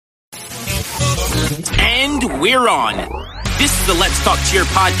And we're on. This is the Let's Talk Cheer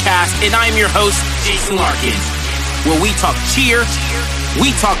podcast, and I'm your host, Jason Larkin, where we talk cheer,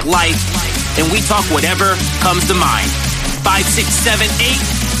 we talk life, and we talk whatever comes to mind. 5, 6, 7,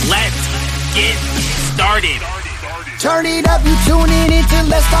 8, let's get started. Turn it up, you tuning into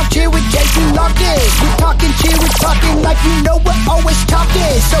Let's Talk Cheer with Jason Larkin. We're talking cheer, we're talking like you know we're always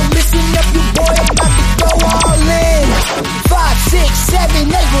talking. So listen up, you boy, I'm about to go all in. 5, 6, 7,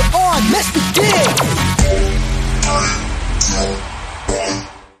 8, we're on, let's begin.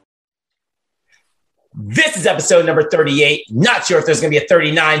 This is episode number 38. Not sure if there's going to be a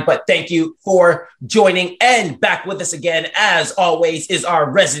 39, but thank you for joining. And back with us again, as always, is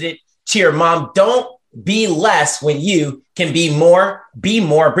our resident cheer mom. Don't be less when you can be more. Be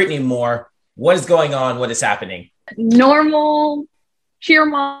more. Brittany Moore. What is going on? What is happening? Normal cheer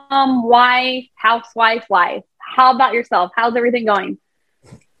mom, wife, housewife life. How about yourself? How's everything going?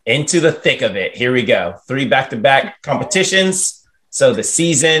 Into the thick of it. Here we go. 3 back-to-back competitions. So the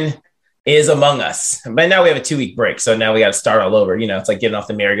season is among us. But now we have a 2-week break. So now we got to start all over. You know, it's like getting off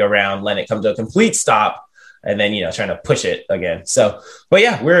the merry-go-round, letting it come to a complete stop, and then, you know, trying to push it again. So, but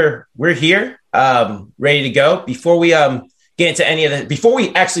yeah, we're here, ready to go. Before we get into any of the, before we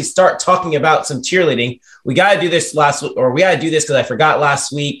actually start talking about some cheerleading, we got to do this because I forgot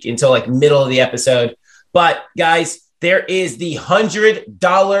last week until like middle of the episode. But guys, there is the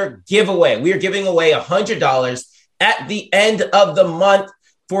 $100 giveaway. We are giving away $100 at the end of the month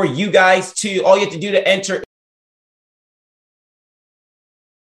for you guys to, all you have to do to enter.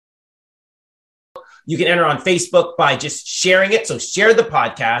 You can enter on Facebook by just sharing it. So share the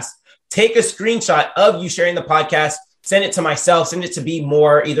podcast, take a screenshot of you sharing the podcast, send it to myself, send it to Be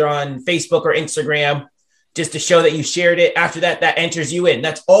More, either on Facebook or Instagram, just to show that you shared it. After that, that enters you in.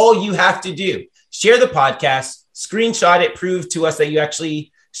 That's all you have to do. Share the podcast, screenshot it, prove to us that you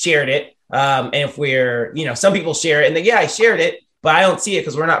actually shared it. And if we're, you know, some people share it and then, yeah, I shared it, but I don't see it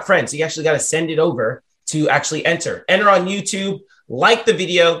because we're not friends. So you actually got to send it over to actually enter. Enter on YouTube, like the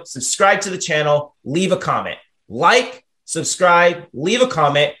video, subscribe to the channel, leave a comment. Like, subscribe, leave a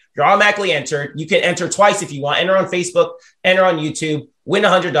comment. You're automatically entered. You can enter twice if you want. Enter on Facebook, enter on YouTube, win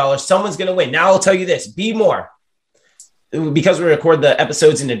 $100. Someone's going to win. Now I'll tell you this, Be More. Because we record the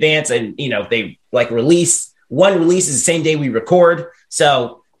episodes in advance and, you know, they like one release is the same day we record.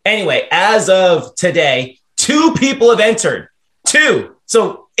 So anyway, as of today, 2 people have entered. 2.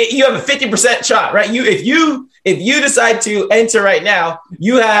 So you have a 50% shot, right? If you decide to enter right now,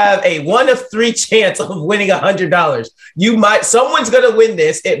 you have a 1 of 3 chance of winning $100. Someone's going to win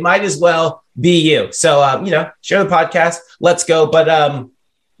this. It might as well be you. So, you know, share the podcast. Let's go. But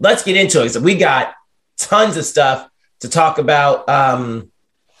let's get into it. So we got tons of stuff to talk about. But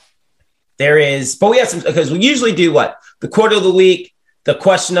we have some, because we usually do the quote of the week, the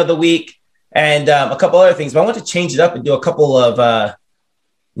question of the week, and a couple other things. But I want to change it up and do a couple of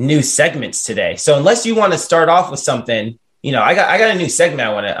new segments today. So unless you want to start off with something, you know, I got a new segment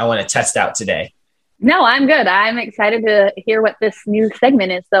I want to test out today. No, I'm good. I'm excited to hear what this new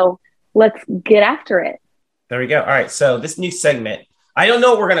segment is. So let's get after it. There we go. All right. So this new segment, I don't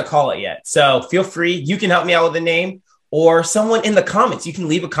know what we're going to call it yet. So feel free. You can help me out with the name, or someone in the comments. You can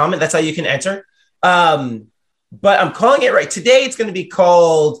leave a comment. That's how you can enter. But I'm calling it right. Today it's going to be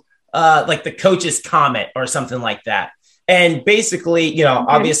called like the coach's comment or something like that. And basically, you know,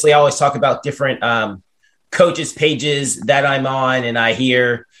 Obviously I always talk about different coaches pages that I'm on, and I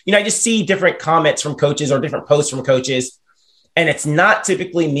hear, you know, I just see different comments from coaches or different posts from coaches. And it's not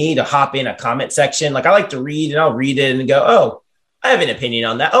typically me to hop in a comment section. Like I like to read, and I'll read it and go, oh, I have an opinion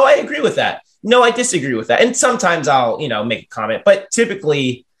on that. Oh, I agree with that. No, I disagree with that. And sometimes I'll, you know, make a comment, but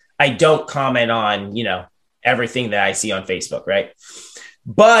typically I don't comment on, you know, everything that I see on Facebook. Right.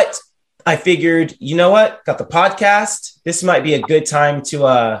 But I figured, you know what? Got the podcast. This might be a good time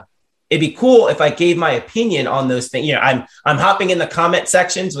to, it'd be cool if I gave my opinion on those things. You know, I'm hopping in the comment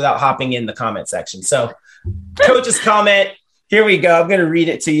sections without hopping in the comment section. So coach's comment, here we go. I'm going to read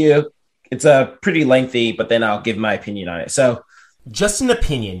it to you. It's pretty lengthy, but then I'll give my opinion on it. So just an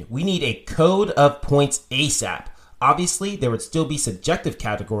opinion. We need a code of points ASAP. Obviously, there would still be subjective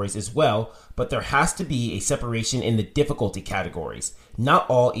categories as well, but there has to be a separation in the difficulty categories. Not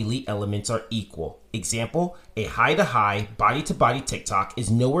all elite elements are equal. Example, a high-to-high, body-to-body TikTok is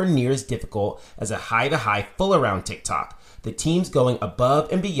nowhere near as difficult as a high-to-high full-around TikTok. The teams going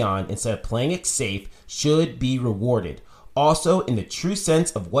above and beyond instead of playing it safe should be rewarded. Also, in the true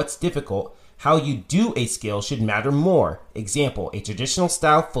sense of what's difficult, how you do a skill should matter more. Example, a traditional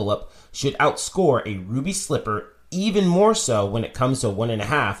style full-up should outscore a ruby slipper even more so when it comes to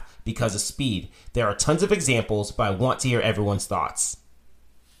 1.5 because of speed. There are tons of examples, but I want to hear everyone's thoughts.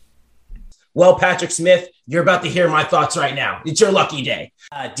 Well, Patrick Smith, you're about to hear my thoughts right now. It's your lucky day.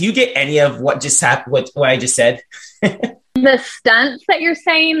 Do you get any of what just happened, what I just said? The stunts that you're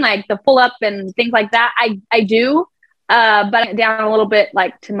saying, like the pull up and things like that, I do, but down a little bit,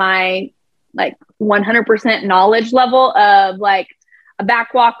 like to my like 100% knowledge level of like a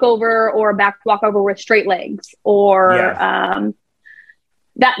back walkover or a back walkover with straight legs, or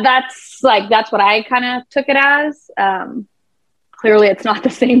that's what I kind of took it as. Clearly, it's not the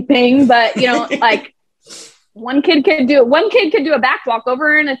same thing, but like. One kid could do a back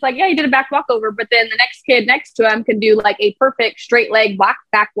walkover, and it's like, yeah, he did a back walkover, but then the next kid next to him can do like a perfect straight leg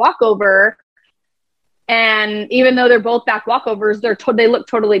back walkover. And even though they're both back walkovers, they look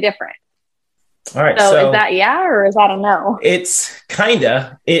totally different. All right. So is that or is that a no? It's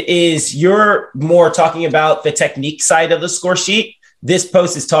it is. You're more talking about the technique side of the score sheet. This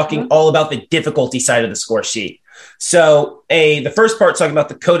post is talking all about the difficulty side of the score sheet. So the first part is talking about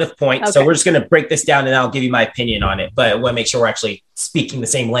the code of points. Okay. So we're just going to break this down and I'll give you my opinion on it, but I want to make sure we're actually speaking the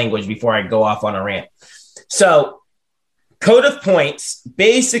same language before I go off on a rant. So code of points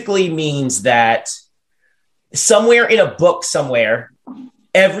basically means that somewhere in a book somewhere,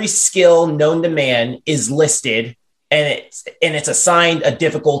 every skill known to man is listed and it's assigned a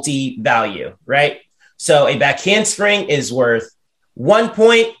difficulty value, right? So a back handspring is worth 1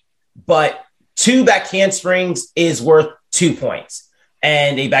 point, but 2 back handsprings is worth 2 points.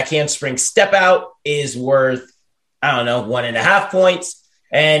 And a back handspring step out is worth, 1.5 points.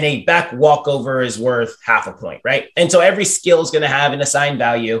 And a back walkover is worth 0.5 point, right? And so every skill is going to have an assigned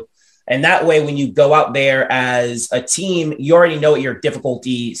value. And that way, when you go out there as a team, you already know what your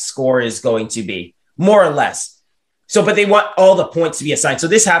difficulty score is going to be, more or less. So, but they want all the points to be assigned. So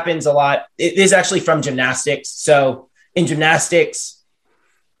this happens a lot. It is actually from gymnastics. So in gymnastics,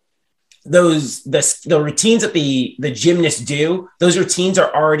 the routines that the gymnasts do, those routines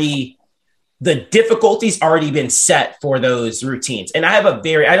are already, the difficulty's already been set for those routines. And I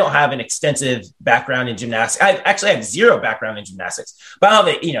don't have an extensive background in gymnastics. I actually have zero background in gymnastics, but I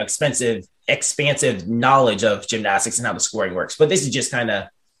have expansive knowledge of gymnastics and how the scoring works. But this is just kind of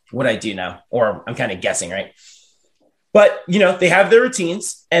what I do know, or I'm kind of guessing, right? But, they have their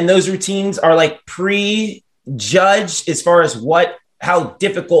routines, and those routines are like pre-judged as far as how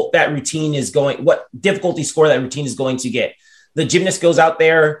difficult that routine is going, what difficulty score that routine is going to get. The gymnast goes out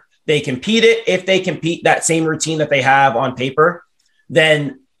there, they compete it. If they compete that same routine that they have on paper,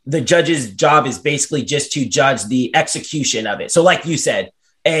 then the judge's job is basically just to judge the execution of it. So like you said,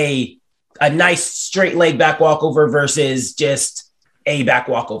 a nice straight leg back walkover versus just a back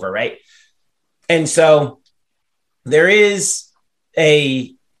walkover, right? And so there is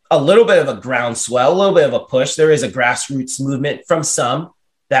a little bit of a groundswell, a little bit of a push. There is a grassroots movement from some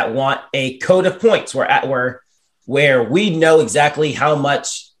that want a code of points where we know exactly how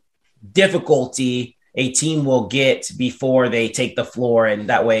much difficulty a team will get before they take the floor. And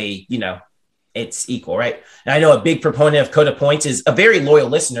that way, it's equal, right? And I know a big proponent of code of points is a very loyal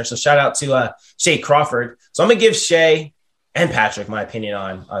listener. So shout out to Shay Crawford. So I'm going to give Shay and Patrick my opinion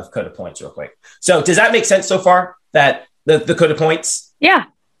on code of points real quick. So does that make sense so far, that the code of points? Yeah.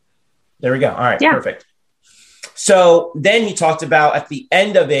 There we go. All right, yeah. Perfect. So then he talked about, at the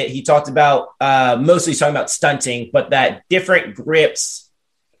end of it, he talked about, mostly he's talking about stunting, but that different grips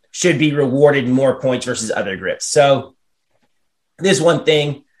should be rewarded more points versus other grips. So this one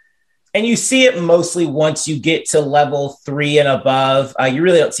thing, and you see it mostly once you get to level 3 and above. You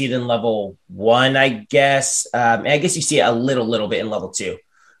really don't see it in level 1, I guess. And I guess you see it a little bit in level 2.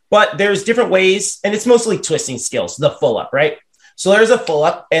 But there's different ways, and it's mostly twisting skills, the full up, right? So there's a full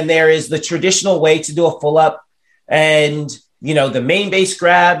up, and there is the traditional way to do a full up. And, the main base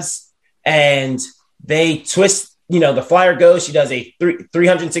grabs and they twist, the flyer goes, she does a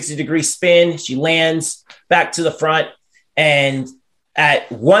 360 degree spin. She lands back to the front. And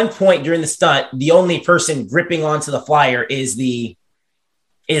at one point during the stunt, the only person gripping onto the flyer is the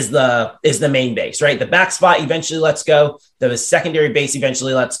main base, right? The back spot eventually lets go. The secondary base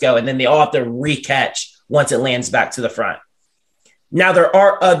eventually lets go. And then they all have to re-catch once it lands back to the front. Now, there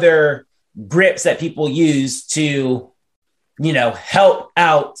are other grips that people use to, help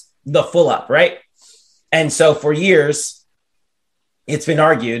out the full up, right? And so for years, it's been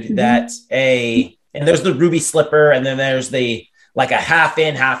argued that and there's the Ruby slipper, and then there's a half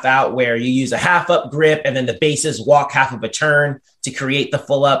in, half out, where you use a half up grip, and then the bases walk half of a turn to create the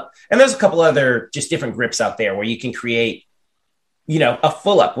full up. And there's a couple other just different grips out there where you can create, a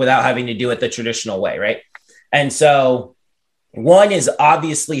full up without having to do it the traditional way, right? And so one is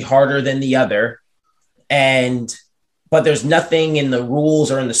obviously harder than the other, but there's nothing in the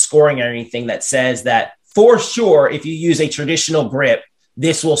rules or in the scoring or anything that says that for sure, if you use a traditional grip,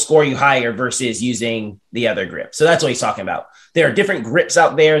 this will score you higher versus using the other grip. So that's what he's talking about. There are different grips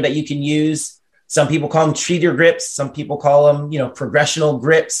out there that you can use. Some people call them treater grips. Some people call them, progressional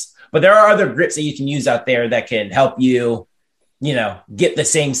grips. But there are other grips that you can use out there that can help you, get the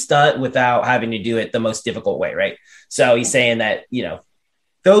same stunt without having to do it the most difficult way, right? So he's saying that,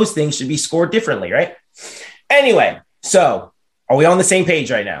 those things should be scored differently, right? Anyway, so are we on the same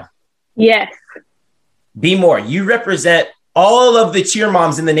page right now? Yes. Be more. You represent all of the cheer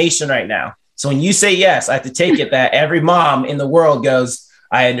moms in the nation right now. So when you say yes, I have to take it that every mom in the world goes,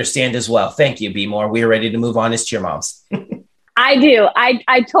 I understand as well. Thank you, Be More. We are ready to move on as cheer moms. I do.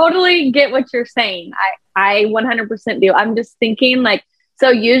 I totally get what you're saying. I 100% do. I'm just thinking so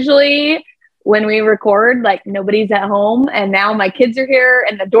usually when we record, nobody's at home, and now my kids are here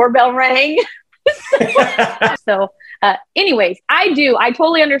and the doorbell rang. So anyways, I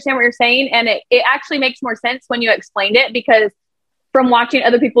totally understand what you're saying. And it actually makes more sense when you explained it, because from watching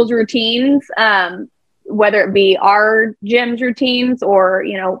other people's routines, whether it be our gym's routines or,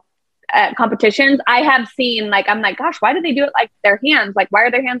 at competitions, I have seen I'm like, gosh, why do they do it like their hands? Why are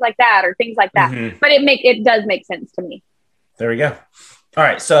their hands like that, or things like that? Mm-hmm. But it does make sense to me. There we go. All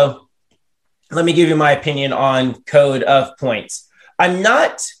right. So let me give you my opinion on code of points. And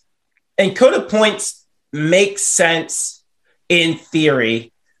code of points makes sense in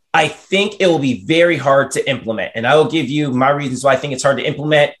theory. I think it will be very hard to implement. And I will give you my reasons why I think it's hard to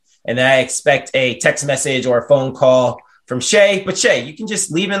implement. And then I expect a text message or a phone call from Shay. But Shay, you can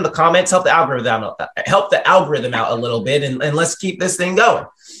just leave in the comments, help the algorithm out a little bit, and let's keep this thing going.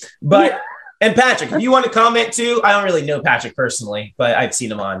 But and Patrick, if you want to comment too, I don't really know Patrick personally, but I've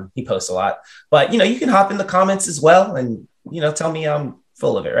seen him he posts a lot. But you can hop in the comments as well and tell me I'm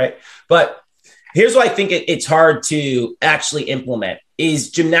full of it, right? But here's what I think it's hard to actually implement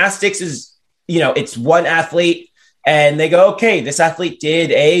is gymnastics is, it's one athlete and they go, okay, this athlete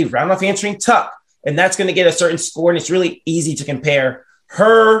did a round off hamstring tuck, and that's going to get a certain score. And it's really easy to compare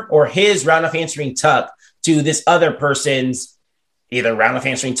her or his round off hamstring tuck to this other person's either round off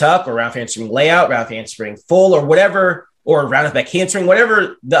hamstring tuck or round off hamstring layout, round off hamstring full or whatever, or round off back hamstring,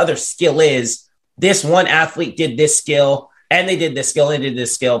 whatever the other skill is. This one athlete did this skill and they did this skill and they did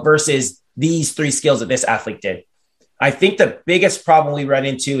this skill versus these three skills that this athlete did. I think the biggest problem we run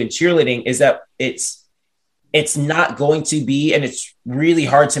into in cheerleading is that it's not going to be, and it's really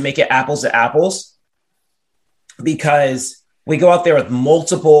hard to make it apples to apples because we go out there with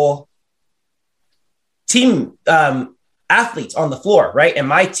multiple team athletes on the floor, right? And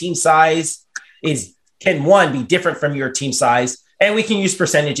my team size can be different from your team size, and we can use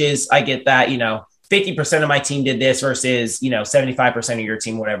percentages. I get that, 50% of my team did this versus, 75% of your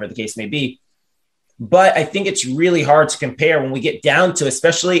team, whatever the case may be. But I think it's really hard to compare when we get down to,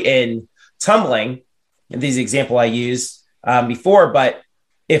 especially in tumbling, and this example I used before, but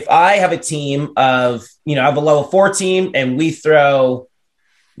if I have a team of, I have a level 4 team and we throw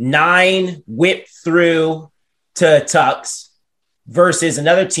 9 whip through to tucks versus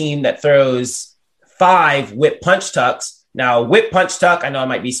another team that throws 5 whip punch tucks. Now, whip punch tuck, I know I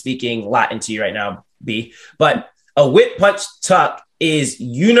might be speaking Latin to you right now, B, but a whip punch tuck is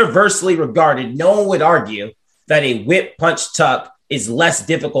universally regarded. No one would argue that a whip punch tuck is less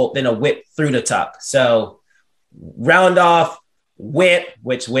difficult than a whip through the tuck. So round off, whip,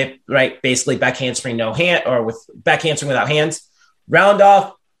 which whip, right? Basically back handspring, no hand, or with back handspring without hands, round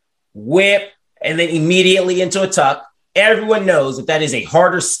off, whip, and then immediately into a tuck. Everyone knows that is a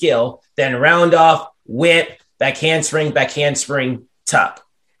harder skill than round off, whip, back handspring, tuck.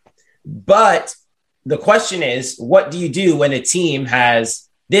 But the question is, what do you do when this team has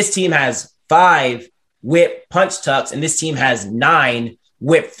 5 whip punch tucks and this team has 9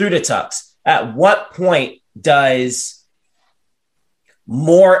 whip through the tucks? At what point does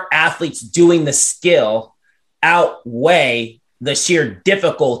more athletes doing the skill outweigh the sheer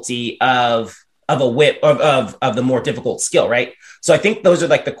difficulty of a whip of the more difficult skill, right? So I think those are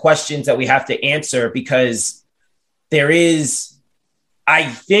the questions that we have to answer, because I'm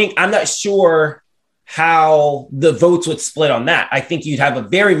not sure how the votes would split on that. I think you'd have a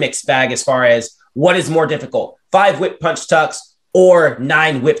very mixed bag as far as what is more difficult, 5 whip punch tucks or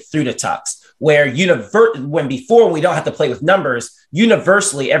 9 whip through the tucks, where when we don't have to play with numbers,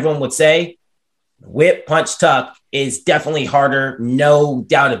 universally everyone would say whip punch tuck is definitely harder, no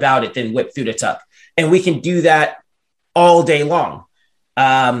doubt about it, than whip through the tuck. And we can do that all day long,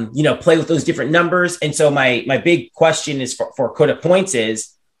 play with those different numbers. And so my big question is for code of points is,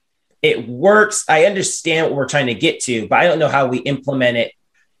 it works. I understand what we're trying to get to, but I don't know how we implement it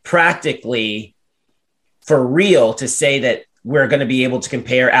practically for real to say that we're going to be able to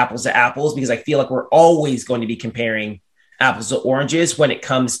compare apples to apples, because I feel like we're always going to be comparing apples to oranges when it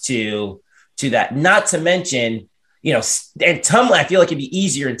comes to that. Not to mention, and tumbling, I feel like it'd be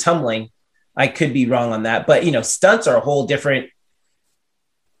easier in tumbling. I could be wrong on that, but stunts are a whole different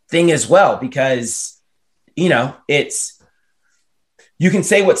thing as well, because it's, you can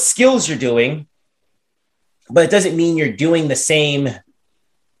say what skills you're doing, but it doesn't mean you're doing the same.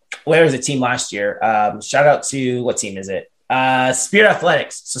 Where was the team last year? Shout out to, what team is it? Spirit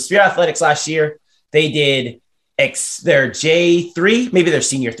Athletics. So Spirit Athletics last year, they did their J3, maybe their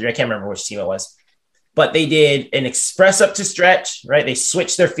senior 3. I can't remember which team it was, but they did an express up to stretch, right? They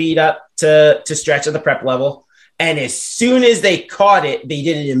switched their feet up to stretch at the prep level. And as soon as they caught it, they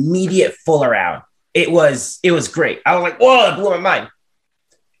did an immediate full around. It was great. I was like, whoa, it blew my mind.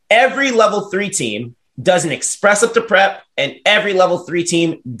 Every level 3 team does an express up to prep, and every level 3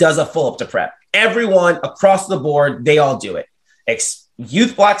 team does a full up to prep. Everyone across the board, they all do it.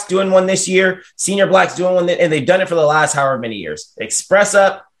 Youth Black's doing one this year, Senior Black's doing one, and they've done it for the last however many years. Express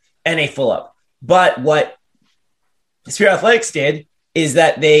up and a full up. But what Spirit Athletics did is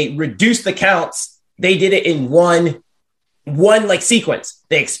that they reduced the counts. They did it in one like sequence.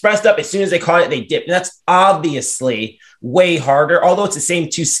 They expressed up, as soon as they caught it, they dipped. And that's obviously way harder. Although it's the same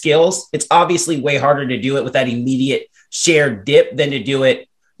 2 skills, it's obviously way harder to do it with that immediate shared dip than to do it,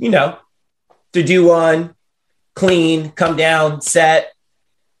 to do one, clean, come down, set,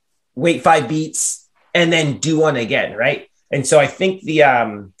 wait 5 beats, and then do one again, right? And so I think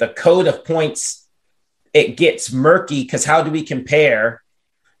the code of points, it gets murky, because how do we compare?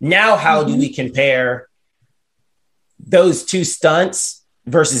 Now, how do we compare those 2 stunts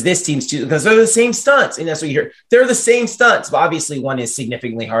versus this team's 2? Because they're the same stunts, and that's what you hear. They're the same stunts, but obviously one is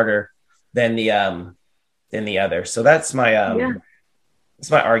significantly harder than the other. So that's my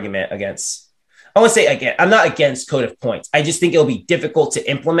that's my argument against. I want to say, again, I'm not against code of points. I just think it'll be difficult to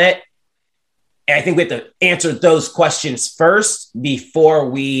implement. And I think we have to answer those questions first before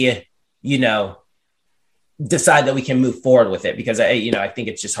we, decide that we can move forward with it. Because I think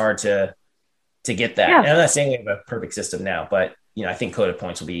it's just hard to get that. Yeah. And I'm not saying we have a perfect system now, but I think code of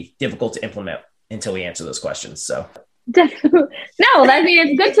points will be difficult to implement until we answer those questions. So no, I mean,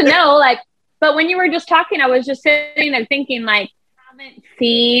 it's good to know. But when you were just talking, I was just sitting there thinking, I haven't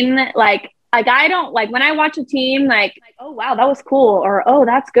seen I don't when I watch a team, oh, wow, that was cool. Or, oh,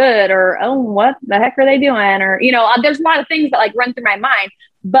 that's good. Or, oh, what the heck are they doing? Or, there's a lot of things that run through my mind.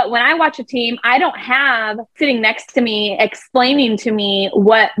 But when I watch a team, I don't have sitting next to me explaining to me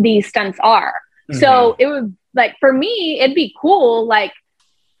what these stunts are. Mm-hmm. So it would for me, it'd be cool.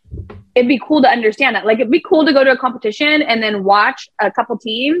 It'd be cool to understand that. It'd be cool to go to a competition and then watch a couple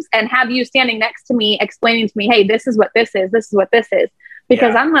teams and have you standing next to me explaining to me, hey, this is what this is. This is what this is.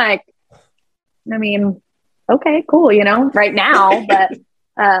 Because I'm I mean, okay, cool, right now, but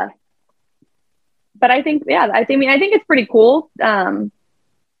I think, I think it's pretty cool.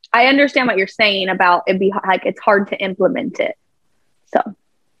 I understand what you're saying about it be it's hard to implement it.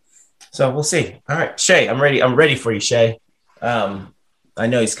 So we'll see. All right, Shay, I'm ready for you, Shay. I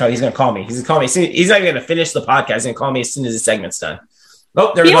know he's going to call me. He's going to call me. He's not even going to finish the podcast. He's going to call me as soon as the segment's done.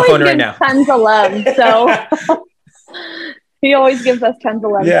 Oh, there's my phone right now. Tons of love. So he always gives us tons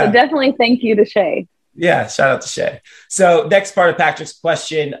of love. Yeah. So definitely thank you to Shay. Yeah. Shout out to Shay. So next part of Patrick's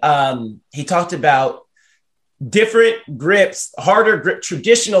question, he talked about different grips, harder grip,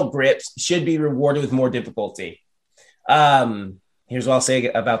 traditional grips should be rewarded with more difficulty. Here's what I'll say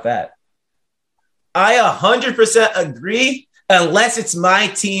about that. I 100% agree, unless it's my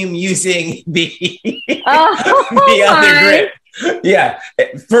team using the other grip. Yeah,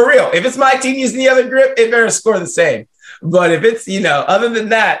 for real. If it's my team using the other grip, it better score the same. But if it's, other than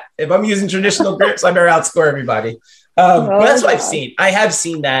that, if I'm using traditional grips, I better outscore everybody. But that's what I've seen. I have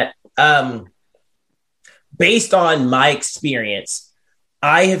seen that. Based on my experience,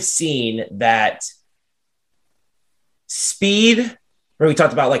 I have seen that speed, where we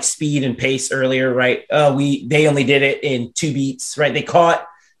talked about speed and pace earlier, right? They only did it in 2 beats, right? They caught,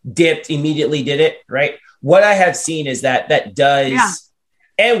 dipped, immediately did it, right? What I have seen is that does,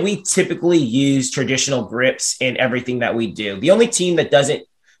 and we typically use traditional grips in everything that we do. The only team that doesn't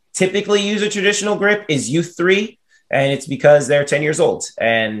typically use a traditional grip is Youth 3, and it's because they're 10 years old,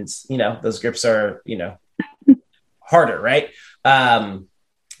 and those grips are harder, right?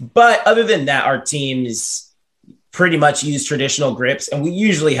 But other than that, our teams pretty much use traditional grips, and we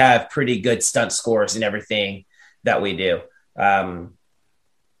usually have pretty good stunt scores in everything that we do.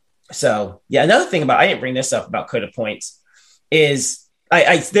 So yeah, another thing I didn't bring this up about code of points is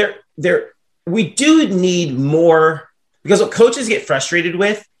we do need more, because what coaches get frustrated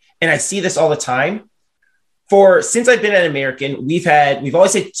with, and I see this all the time, since I've been at American, we've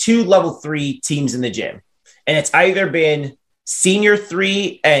always had 2 level 3 teams in the gym. And it's either been senior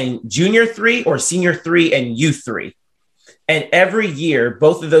 3 and junior 3 or senior 3 and U3. And every year,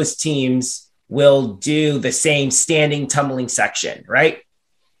 both of those teams will do the same standing tumbling section, right?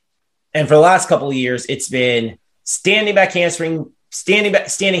 And for the last couple of years, it's been standing back handspring, standing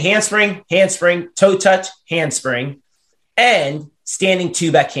handspring, toe touch, handspring, and standing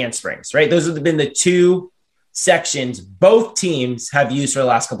 2 back handsprings, right? Those have been the 2 sections both teams have used for the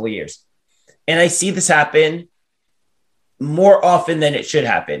last couple of years. And I see this happen more often than it should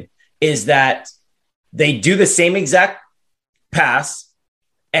happen, is that they do the same exact pass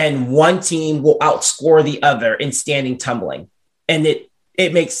and one team will outscore the other in standing tumbling. And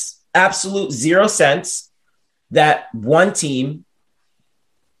it makes absolute zero sense that one team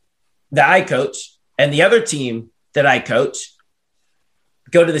that I coach and the other team that I coach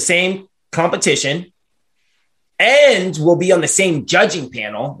go to the same competition and will be on the same judging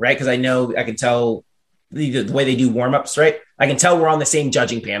panel, right? Because I can tell the way they do warm-ups, right? I can tell we're on the same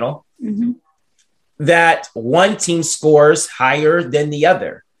judging panel. Mm-hmm. That one team scores higher than the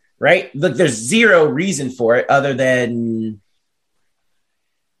other, right? Look, there's zero reason for it other than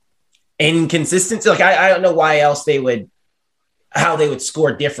inconsistency. Like, I don't know why else how they would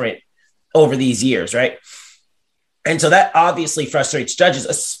score different over these years, right? And so that obviously frustrates judges,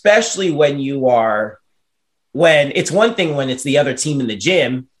 especially when it's one thing when it's the other team in the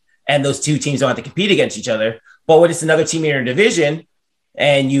gym and those 2 teams don't have to compete against each other, but when it's another team in your division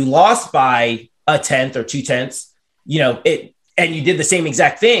and you lost by a 10th or 2/10, and you did the same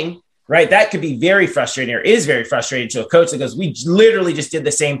exact thing, right? That could be very frustrating, or is very frustrating to a coach that goes, we literally just did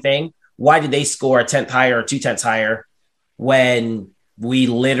the same thing. Why did they score a 10th higher or 2/10 higher when we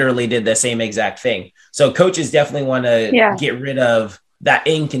literally did the same exact thing? So coaches definitely want to get rid of that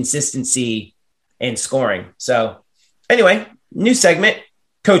inconsistency in scoring. So anyway, new segment,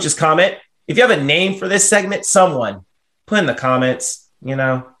 coach's comment. If you have a name for this segment, someone put in the comments,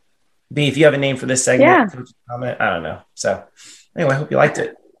 B, if you have a name for this segment, coach's comment, I don't know. So anyway, I hope you liked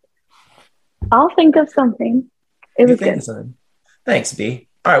it. I'll think of something. It was good. Thanks, B.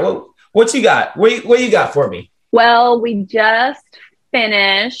 All right. Well, what you got? What you got for me? Well, we just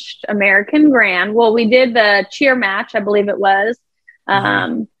finished American Grand. Well, we did the cheer match, I believe it was.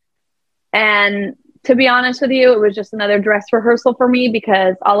 And to be honest with you, it was just another dress rehearsal for me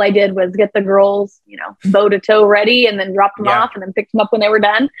because all I did was get the girls, bow to toe ready and then dropped them off and then picked them up when they were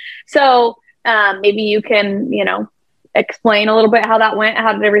done. So maybe you can, explain a little bit how that went.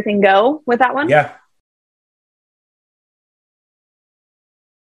 How did everything go with that one? Yeah.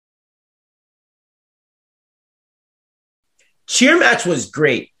 Cheer match was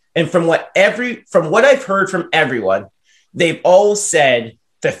great. And from what I've heard from everyone, they've all said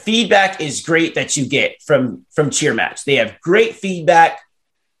the feedback is great that you get from cheer match. They have great feedback.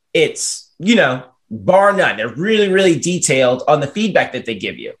 It's, bar none. They're really, really detailed on the feedback that they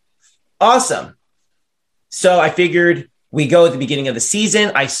give you. Awesome. So I figured we go at the beginning of the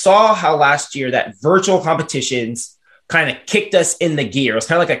season. I saw how last year that virtual competitions kind of kicked us in the gear. It was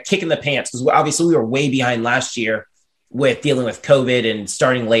kind of like a kick in the pants because obviously we were way behind last year with dealing with COVID and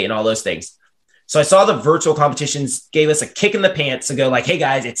starting late and all those things. So I saw the virtual competitions gave us a kick in the pants to go like, hey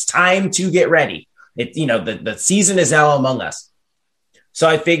guys, it's time to get ready. The season is now among us. So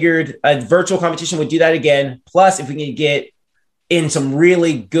I figured a virtual competition would do that again. Plus, if we can get in some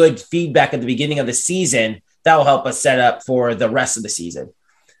really good feedback at the beginning of the season, that will help us set up for the rest of the season.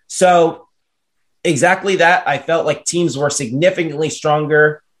 So exactly that. I felt like teams were significantly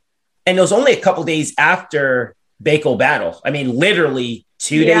stronger. And it was only a couple days after Bakel Battle. I mean, literally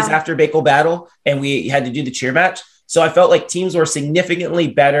 2 days after Bakel Battle, and we had to do the cheer match. So I felt like teams were significantly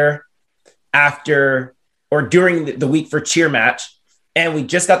better after or during the week for cheer match. And we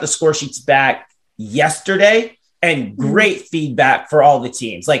just got the score sheets back yesterday and great feedback for all the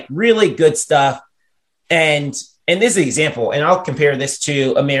teams, like really good stuff. And this is an example, and I'll compare this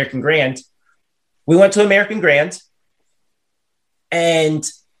to American Grand. We went to American Grand and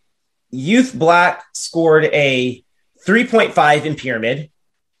Youth Black scored a 3.5 in pyramid,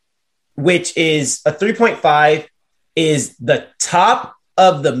 which is a 3.5 is the top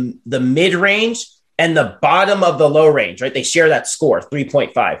of the mid-range and the bottom of the low range, right? They share that score,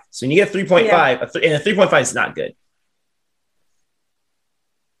 3.5. So when you get 3.5, and a 3.5 is not good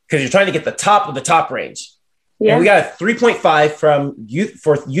because you're trying to get the top of the top range. Yeah. And we got a 3.5 from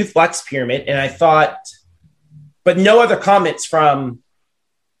Youth Black's pyramid. And I thought, but no other comments from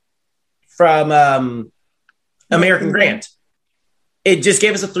American Grand. It just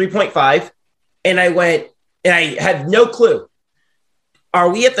gave us a 3.5. And I went, and I had no clue. Are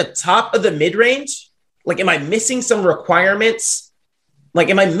we at the top of the mid-range? Like, am I missing some requirements Like,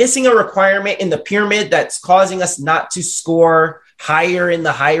 am I missing a requirement in the pyramid that's causing us not to score higher in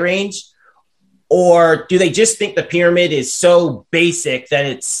the high range? Or do they just think the pyramid is so basic that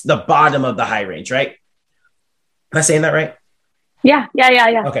it's the bottom of the high range, right? Am I saying that right? Yeah.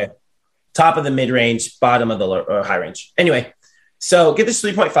 Okay. Top of the mid range, bottom of the high range. Anyway, so get this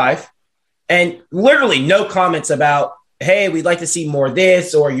 3.5 and literally no comments about, hey, we'd like to see more of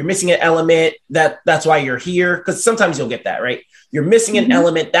this, or you're missing an element that's why you're here. Because sometimes you'll get that, right? You're missing an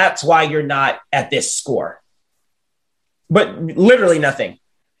element. That's why you're not at this score. But literally nothing.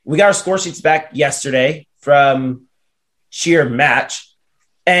 We got our score sheets back yesterday from Cheer Match.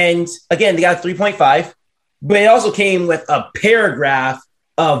 And again, they got a 3.5, but it also came with a paragraph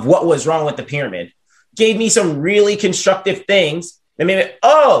of what was wrong with the pyramid. Gave me some really constructive things that made it,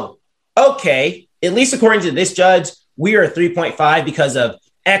 oh, okay, at least according to this judge, we are a 3.5 because of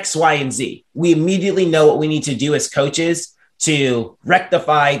X, Y, and Z. We immediately know what we need to do as coaches to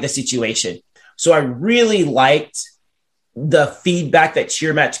rectify the situation. So I really liked the feedback that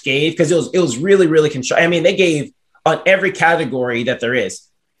Cheer Match gave, because it was really, really constructive. I mean, they gave on every category that there is: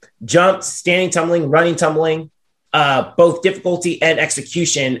 jumps, standing tumbling, running tumbling, both difficulty and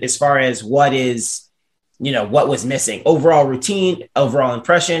execution as far as what was missing. Overall routine, overall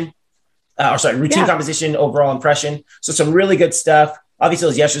impression, routine composition, overall impression. So some really good stuff. Obviously,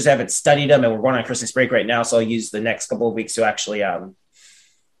 those yesters haven't studied them, and we're going on Christmas break right now. So I'll use the next couple of weeks to actually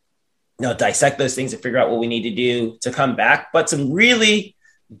dissect those things and figure out what we need to do to come back. But some really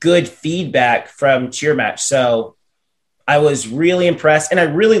good feedback from Cheer Match. So I was really impressed, and I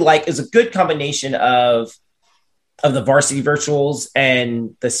really like, it's a good combination of the varsity virtuals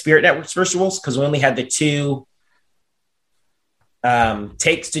and the Spirit Networks virtuals, because we only had the two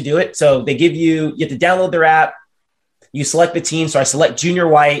takes to do it. So they give you have to download their app, you select the team. So I select Junior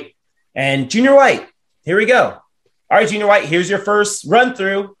White, and Junior White, here we go. All right, Junior White, here's your first run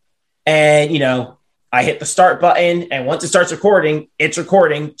through. And, I hit the start button, and once it starts recording, it's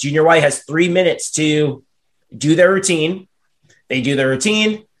recording. Junior White has 3 minutes to do their routine. They do their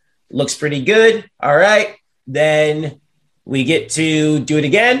routine. Looks pretty good. All right. Then we get to do it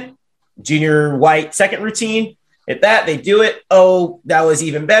again. Junior White, second routine. Hit that. They do it. Oh, that was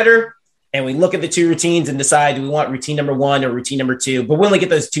even better. And we look at the two routines and decide, do we want routine number 1 or routine number 2? But we only get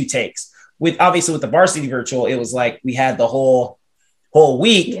those 2 takes. With the varsity virtual, it was like we had the whole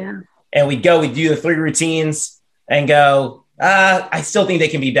week. Yeah. And we'd do the 3 routines and go, I still think they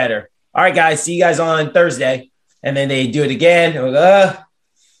can be better. All right, guys, see you guys on Thursday. And then they do it again. That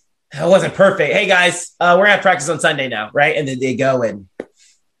wasn't perfect. Hey, guys, we're going to have practice on Sunday now, right? And then they go and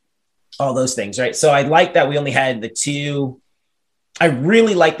all those things, right? So I like that we only had the 2. I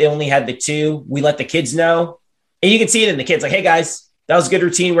really like they only had the 2. We let the kids know. And you can see it in the kids, like, hey, guys, that was a good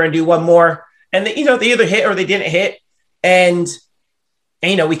routine. We're going to do one more. And they either hit or they didn't hit. And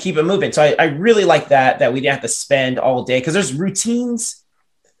we keep it moving. So I really like that we didn't have to spend all day, because there's routines.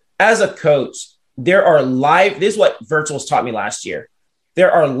 As a coach, there are this is what virtuals taught me last year.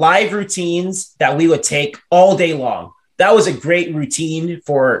 There are live routines that we would take all day long. That was a great routine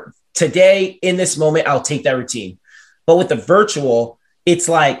for today. In this moment, I'll take that routine. But with the virtual, it's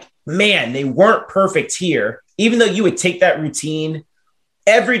like, man, they weren't perfect here. Even though you would take that routine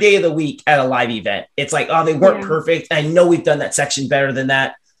every day of the week at a live event, it's like, oh, they weren't perfect. I know we've done that section better than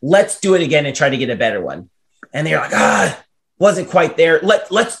that. Let's do it again and try to get a better one. And they're like, wasn't quite there.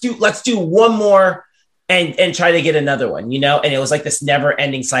 Let's do one more and try to get another one, And it was like this never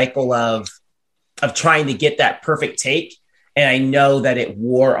ending cycle of trying to get that perfect take. And I know that it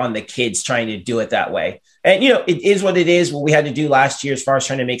wore on the kids trying to do it that way. And, it is what it is, what we had to do last year as far as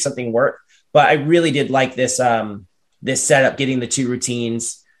trying to make something work. But I really did like this, this setup, getting the 2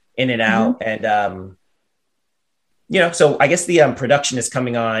 routines in and out. And, so I guess the production is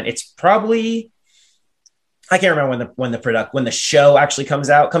coming on. It's probably, I can't remember when the show actually comes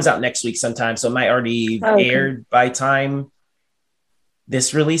out next week sometime. So it might already aired by time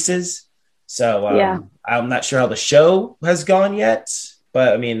this releases. So I'm not sure how the show has gone yet,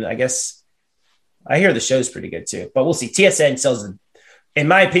 but I mean, I guess I hear the show's pretty good too, but we'll see. TSN sells, in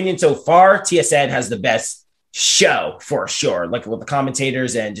my opinion, so far, TSN has the best show for sure, like with the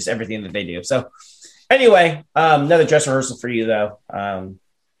commentators and just everything that they do. So anyway, another dress rehearsal for you though.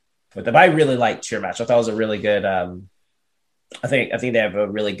 But I really like Cheer Match. I thought it was a really good, I think they have a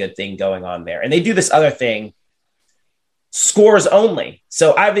really good thing going on there. And they do this other thing, scores only.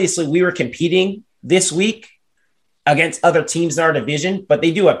 So obviously we were competing this week against other teams in our division, but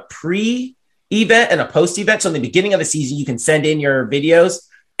they do a pre-event and a post-event. So in the beginning of the season, you can send in your videos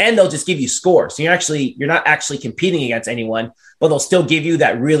and they'll just give you scores. So you're not actually competing against anyone, but they'll still give you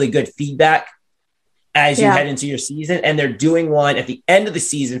that really good feedback as you head into your season. And they're doing one at the end of the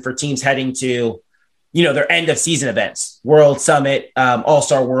season for teams heading to, their end of season events, World Summit,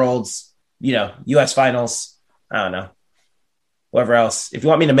 All-Star Worlds, US Finals. I don't know. Whoever else. If you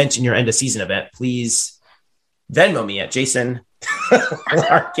want me to mention your end of season event, please Venmo me at Jason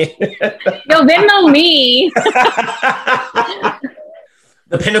Larkin. Yo, Venmo me.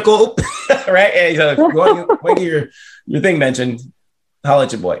 The Pinnacle, right? And you want your thing mentioned, holla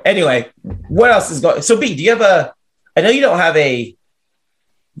at your boy. Anyway, what else is going? So B, do you have I know you don't have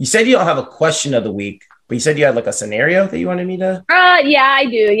you said you don't have a question of the week, but you said you had like a scenario that you wanted me to. Yeah, I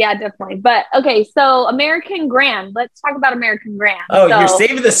do. Yeah, definitely. But okay, so American Grand. Let's talk about American Grand. Oh, you're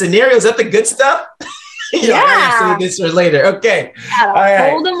saving the scenarios. Is that the good stuff? Yeah. Save this for later. Okay. All right.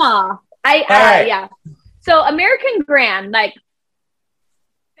 Hold them off. Yeah. So American Grand, like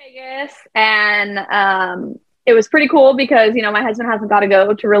Vegas, and it was pretty cool because my husband hasn't got to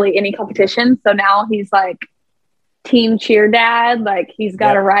go to really any competition, so now he's like team cheer dad, like he's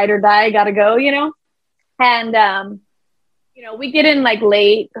got to ride or die, got to go, and we get in like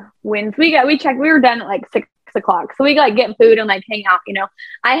late when we were done at like 6 o'clock, so we like get food and like hang out.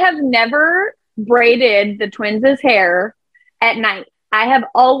 I have never braided the twins' hair at night. I have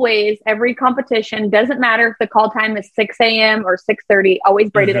always, every competition, doesn't matter if the call time is 6 a.m. or 6:30, always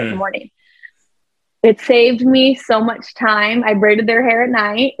braided it in the morning. It saved me so much time. I braided their hair at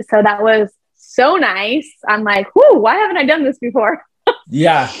night. So that was so nice. I'm like, whoo, why haven't I done this before?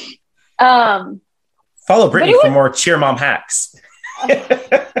 Yeah. Follow Brittany for more cheer mom hacks.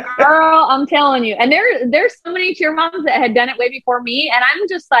 Girl, I'm telling you. And there's so many cheer moms that had done it way before me. And I'm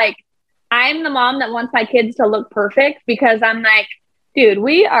just like, I'm the mom that wants my kids to look perfect because I'm like, dude,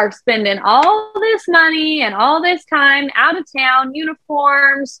 we are spending all this money and all this time out of town,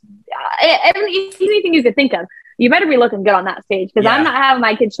 uniforms, anything you could think of. You better be looking good on that stage because I'm not having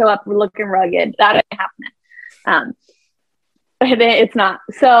my kids show up looking rugged. That ain't happening. It's not.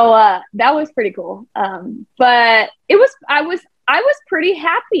 So that was pretty cool. But I was pretty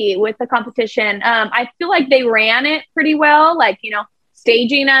happy with the competition. I feel like they ran it pretty well, like,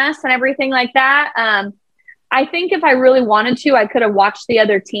 staging us and everything like that. I think if I really wanted to, I could have watched the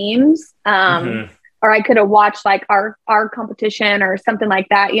other teams, or I could have watched like our competition or something like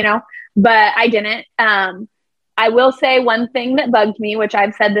that, but I didn't. I will say one thing that bugged me, which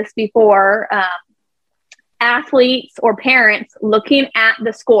I've said this before, athletes or parents looking at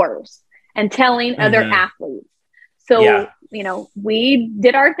the scores and telling other athletes. So, we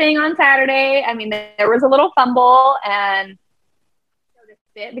did our thing on Saturday. I mean, there was a little fumble and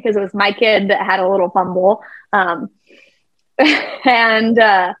because it was my kid that had a little fumble. And,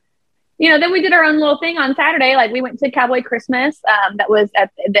 then we did our own little thing on Saturday. Like we went to Cowboy Christmas. That was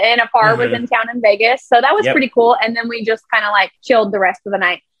at the NFR was in town in Vegas. So that was pretty cool. And then we just kind of like chilled the rest of the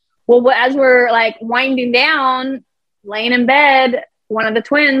night. Well, as we're like winding down, laying in bed, one of the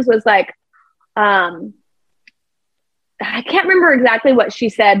twins was like, I can't remember exactly what she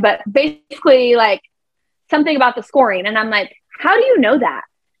said, but basically like something about the scoring. And I'm like, how do you know that?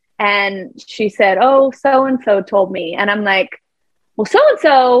 And she said, oh, so-and-so told me. And I'm like, well,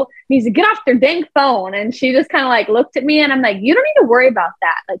 so-and-so needs to get off their dang phone. And she just kind of like looked at me and I'm like, you don't need to worry about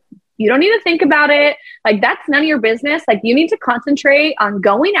that. Like, you don't need to think about it. Like, that's none of your business. Like, you need to concentrate on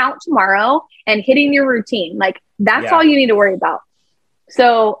going out tomorrow and hitting your routine. Like, that's all you need to worry about.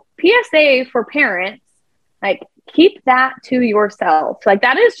 So PSA for parents, like, keep that to yourself. Like,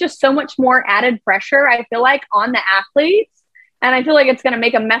 that is just so much more added pressure, I feel like, on the athletes. And I feel like it's going to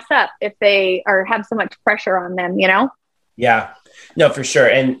make them mess up if they have so much pressure on them, Yeah, no, for sure.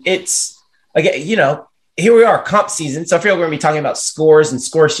 And it's, again, here we are, comp season. So I feel like we're going to be talking about scores and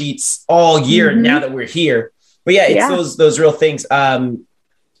score sheets all year now that we're here. But it's those real things.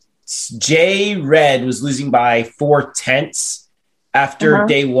 Jay Red was losing by 4/10 after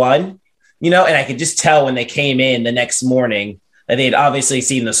day one, and I could just tell when they came in the next morning that they'd obviously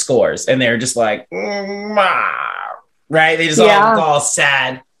seen the scores and they're just like, right? They just all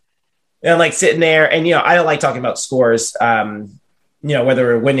sad. And I'm like sitting there and, I don't like talking about scores, whether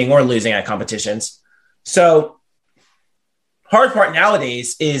we're winning or losing at competitions. So hard part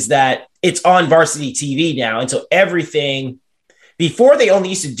nowadays is that it's on varsity TV now. And so everything before, they only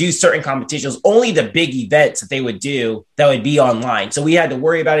used to do certain competitions, only the big events that they would do that would be online. So we had to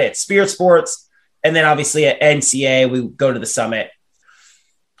worry about it at Spirit Sports. And then obviously at NCAA, we would go to the summit.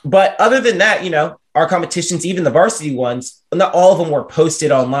 But other than that, our competitions, even the varsity ones, not all of them were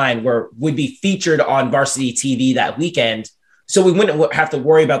posted online, would be featured on varsity TV that weekend. So we wouldn't have to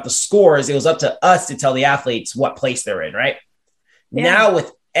worry about the scores. It was up to us to tell the athletes what place they're in, right? Yeah. Now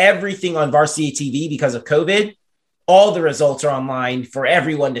with everything on varsity TV because of COVID, all the results are online for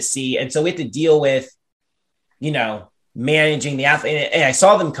everyone to see. And so we have to deal with managing the athlete. And I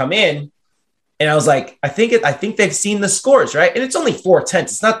saw them come in and I was like, I think they've seen the scores, right? And it's only 4/10.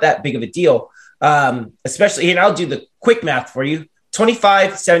 It's not that big of a deal. Especially, and I'll do the quick math for you.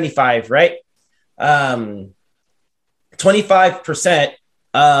 25-75, right? 25%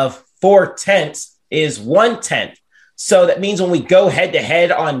 of 4/10 is 1/10. So that means when we go head to head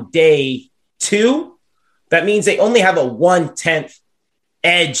on day 2, that means they only have a 1/10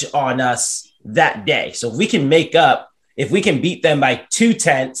 edge on us that day. So if we can beat them by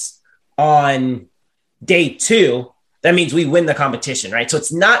 2/10 on day 2, that means we win the competition, right? So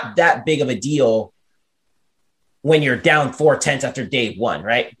it's not that big of a deal when you're down 4/10 after day 1,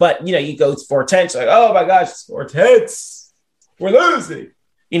 right? But you go 4/10, like, oh my gosh, 4/10, we're losing.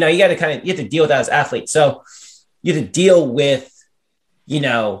 You got to you have to deal with that as athletes. So you have to deal with,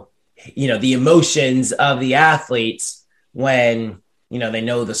 the emotions of the athletes when, they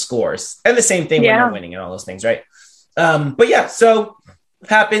know the scores, and the same thing when they're winning and all those things. Right. But yeah, so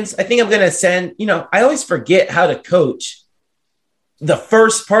happens. I think I'm going to send, I always forget how to coach the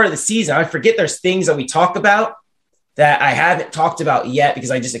first part of the season. I forget there's things that we talk about that I haven't talked about yet because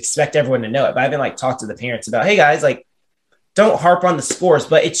I just expect everyone to know it. But I haven't talked to the parents about, hey guys, don't harp on the scores,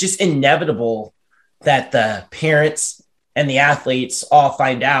 but it's just inevitable that the parents and the athletes all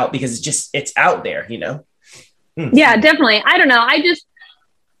find out because it's out there, Yeah, definitely. I don't know.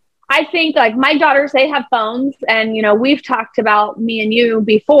 I think my daughters, they have phones and, we've talked about, me and you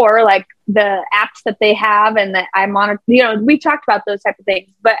before, the apps that they have and that I monitor, we talked about those type of things,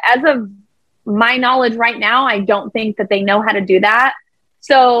 but as of my knowledge right now, I don't think that they know how to do that.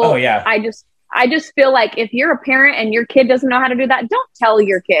 So I just feel like if you're a parent and your kid doesn't know how to do that, don't tell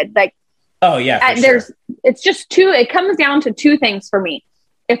your kid. It's just it comes down to 2 things for me.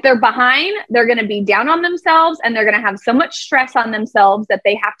 If they're behind, they're going to be down on themselves and they're going to have so much stress on themselves that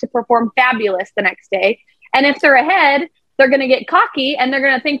they have to perform fabulous the next day. And if they're ahead, they're going to get cocky and they're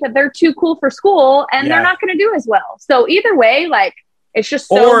going to think that they're too cool for school and they're not going to do as well. So either way, it's just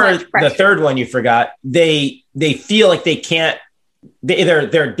so much pressure. The third one you forgot, they feel like they can't,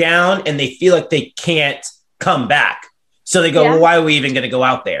 they're down and they feel like they can't come back. So they go, well, why are we even going to go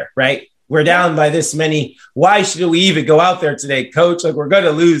out there? Right. We're down by this many. Why should we even go out there today, coach? We're going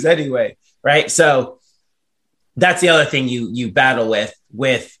to lose anyway. Right. So that's the other thing you battle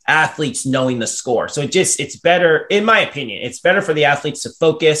with athletes knowing the score. So it's better, in my opinion, it's better for the athletes to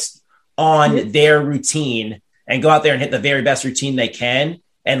focus on their routine and go out there and hit the very best routine they can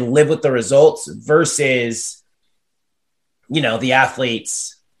and live with the results versus, the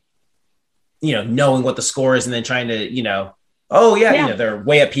athletes, knowing what the score is and then trying to, they're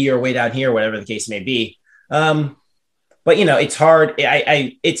way up here, way down here, whatever the case may be. But it's hard.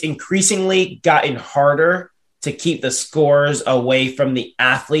 It's increasingly gotten harder to keep the scores away from the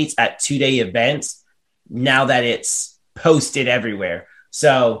athletes at 2-day events now that it's posted everywhere.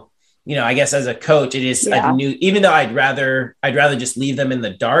 So, I guess as a coach, it is a new, even though I'd rather just leave them in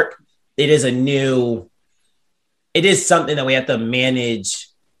the dark. It is something that we have to manage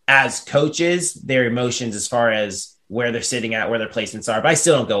as coaches, their emotions as far as where they're sitting at, where their placements are. But I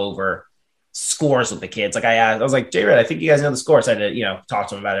still don't go over scores with the kids. I was like, J-Red, I think you guys know the scores. I had to, talk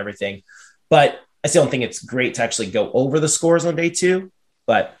to them about everything. But I still don't think it's great to actually go over the scores on day 2.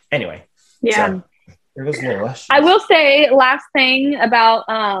 But anyway. Yeah. So, I will say last thing about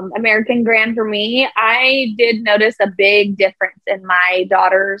American Grand for me, I did notice a big difference in my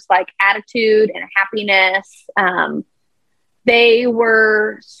daughter's attitude and happiness. They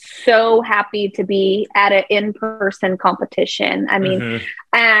were so happy to be at an in-person competition. I mean,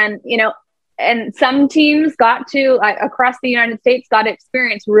 and some teams got to, across the United States, got to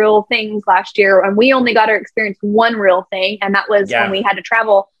experience real things last year. And we only got to experience one real thing. And that was when we had to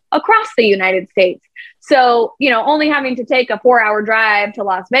travel across the United States. So, only having to take a 4-hour drive to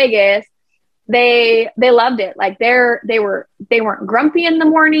Las Vegas, they loved it. They weren't grumpy in the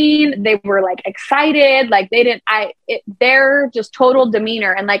morning. They were excited. Their just total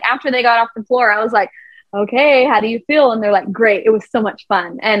demeanor. And after they got off the floor, I was like, okay, how do you feel? And they're like, great. It was so much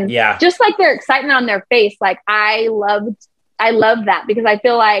fun. And just their excitement on their face, I loved that because I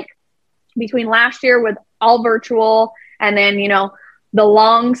feel like between last year with all virtual and then, the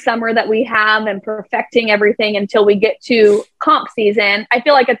long summer that we have and perfecting everything until we get to comp season, I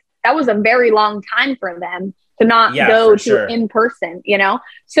feel like that was a very long time for them to not go to in person,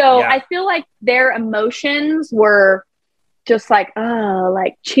 So I feel like their emotions were just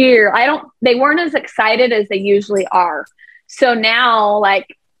cheer. They weren't as excited as they usually are. So now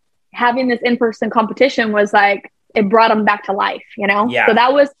having this in-person competition was it brought them back to life, Yeah. So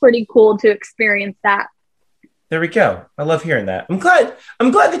that was pretty cool to experience that. There we go. I love hearing that. I'm glad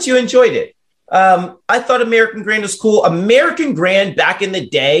that you enjoyed it. I thought American Grand was cool. American Grand back in the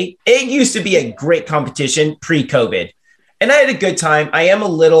day, it used to be a great competition pre-COVID. And I had a good time. I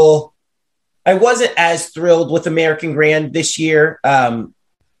wasn't as thrilled with American Grand this year. I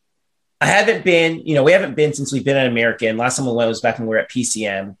haven't been, we haven't been since we've been at American. Last time we went was back when we were at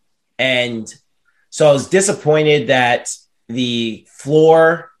PCM. And so I was disappointed that the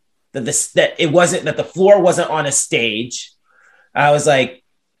floor, that the floor wasn't on a stage. I was like,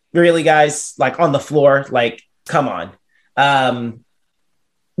 really, guys, like on the floor, like, come on. I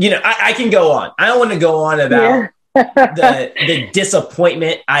can go on. I don't want to go on about the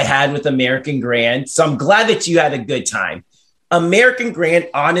disappointment I had with American Grand. So I'm glad that you had a good time. American Grand,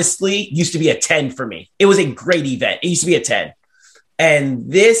 honestly, used to be a 10 for me. It was a great event. It used to be a 10.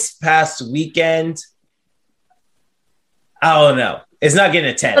 And this past weekend, I don't know. It's not getting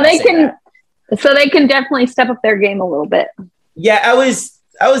a 10. So they can definitely step up their game a little bit. Yeah, I was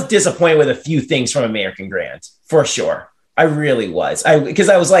disappointed with a few things from American Grand, for sure. I really was. Because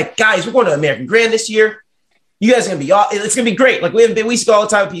I was like, guys, we're going to American Grand this year. You guys are going to be it's going to be great. Like we used to go all the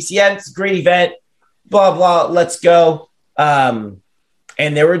time at PCM. It's a great event. Blah, blah. Let's go. And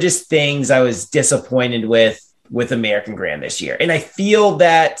there were just things I was disappointed with American Grand this year. And I feel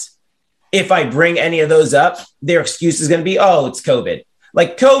that if I bring any of those up, their excuse is going to be, oh, it's COVID.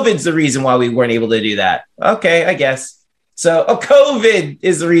 Like COVID's the reason why we weren't able to do that. Okay, I guess. So, COVID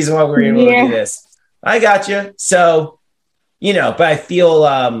is the reason why we're able to do this. I got you. So, but I feel,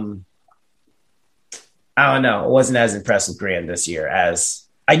 I don't know. I wasn't as impressed with Grand this year as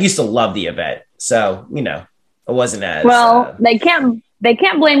I used to love the event. So, it wasn't as well. They can't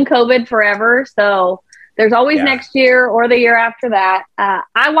blame COVID forever. So there's always next year or the year after that.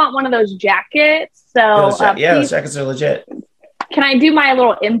 I want one of those jackets. So those jackets are legit. Can I do my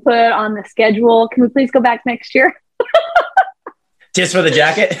little input on the schedule? Can we please go back next year? Just for the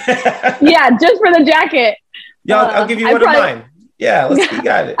jacket? Yeah, just for the jacket. Yeah, I'll give you one of mine. Yeah, you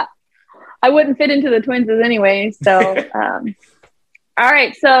got it. I wouldn't fit into the twins anyway. So, all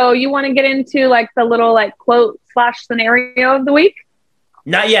right. So you want to get into like the little like quote / scenario of the week?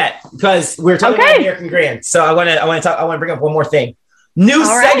 Not yet, because we're talking about American Grand. So I want to bring up one more thing. New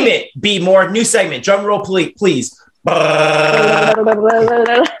segment. New segment. Drum roll, please.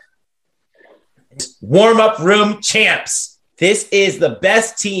 Warm-up room champs. This is the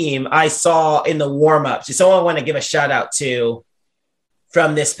best team I saw in the warm-ups. Just someone I want to give a shout out to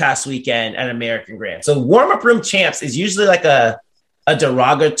from this past weekend at American Grand. So warm-up room champs is usually like a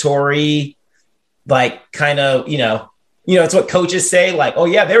derogatory, like kind of, it's what coaches say, like, oh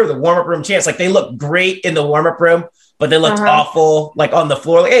yeah, they were the warm-up room champs. Like they look great in the warm-up room, but they looked awful like on the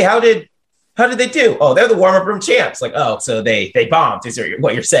floor. Like, hey, how did they do? Oh, they're the warm-up room champs. Like, oh, so they bombed is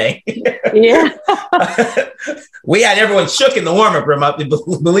what you're saying. Yeah. We had everyone shook in the warm-up room. I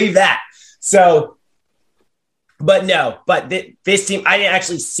believe that. So, but this team, I didn't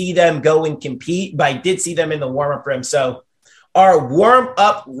actually see them go and compete, but I did see them in the warm-up room. So our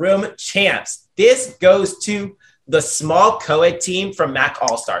warm-up room champs, this goes to the small co-ed team from MAC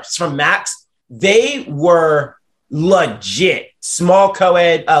All-Stars. From Max, they were legit small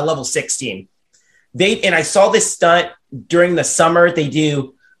co-ed level 6 team. And I saw this stunt during the summer. They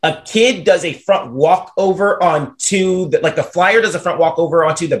do a kid does a front walkover onto the flyer does a front walkover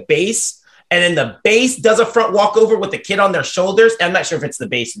onto the base, and then the base does a front walkover with the kid on their shoulders. And I'm not sure if it's the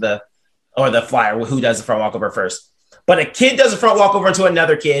base or the flyer who does the front walkover first, but a kid does a front walkover into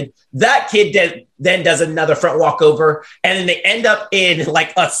another kid. That kid then does another front walkover, and then they end up in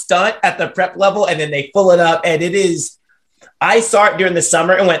like a stunt at the prep level, and then they pull it up, and it is. I saw it during the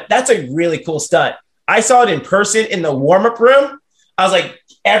summer and went, that's a really cool stunt. I saw it in person in the warm-up room. I was like,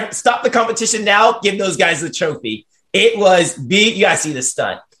 stop the competition now. Give those guys the trophy. It was big. You got to see this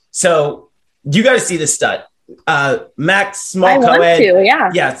stunt. So you got to see this stunt. Max, small co-ed.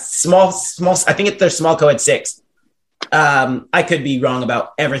 Yeah, small. I think they're small co-ed 6. I could be wrong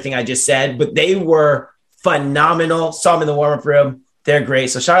about everything I just said, but they were phenomenal. Saw them in the warm-up room. They're great.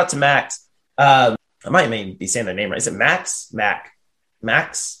 So shout out to Max. I might even be saying their name right. Is it Max?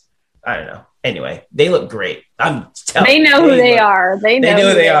 Max? I don't know. Anyway, they look great. They know who they are. They know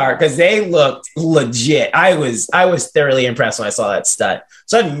who they are because they looked legit. I was thoroughly impressed when I saw that stunt.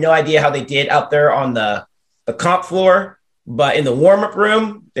 So I have no idea how they did out there on the comp floor, but in the warm-up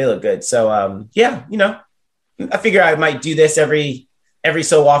room, they look good. So I figure I might do this every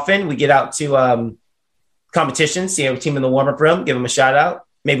so often. We get out to competitions, see a team in the warm-up room, give them a shout out.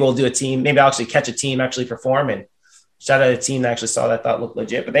 Maybe we'll do a team. Maybe I'll actually catch a team actually perform and shout out a team that actually saw that thought looked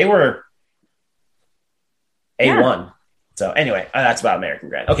legit. But they were A1. Yeah. So anyway, that's about American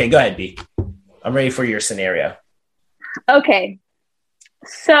Grand. Okay, go ahead, B. I'm ready for your scenario. Okay.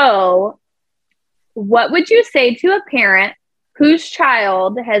 So what would you say to a parent whose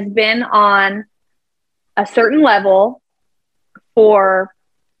child has been on a certain level for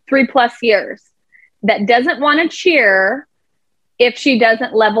 3+ years that doesn't want to cheer if she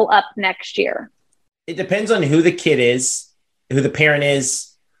doesn't level up next year? It depends on who the kid is, who the parent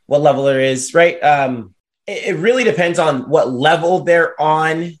is, what level there is, right? It really depends on what level they're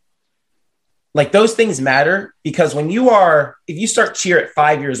on. Like those things matter because if you start cheer at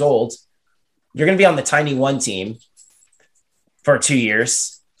 5 years old, you're going to be on the tiny one team for 2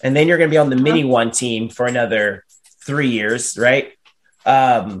 years. And then you're going to be on the mini one team for another 3 years, right?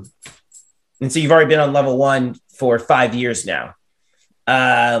 And so you've already been on level one for 5 years now.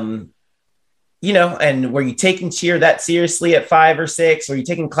 You know, and were you taking cheer that seriously at 5 or 6? Were you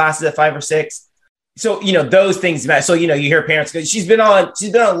taking classes at 5 or 6? So, you know, those things matter. So, you know, you hear parents go, she's been on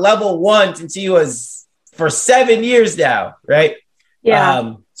level one since she was for 7 years now, right?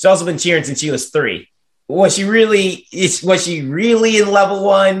 Yeah. She's also been cheering since she was 3. Was she really in level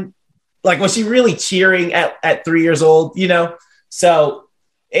one? Like, was she really cheering at 3 years old? You know? So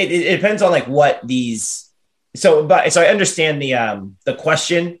it depends on like what these, so I understand the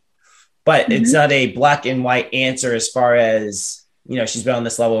question, but it's not a black and white answer as far as, you know, she's been on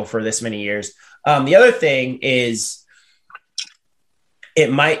this level for this many years. The other thing is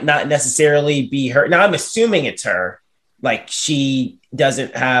it might not necessarily be her. Now I'm assuming it's her, like she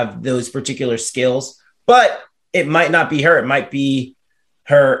doesn't have those particular skills, but it might not be her. It might be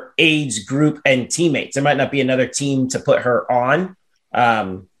her age group and teammates. There might not be another team to put her on.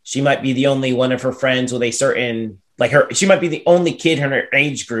 She might be the only one of her friends with a certain, she might be the only kid in her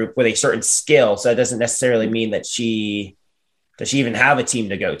age group with a certain skill. So it doesn't necessarily mean that does she even have a team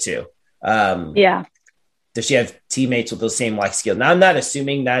to go to? Does she have teammates with those same like skills? Now I'm not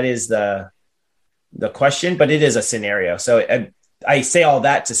assuming that is the question, but it is a scenario. So I say all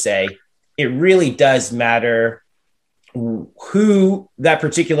that to say it really does matter who that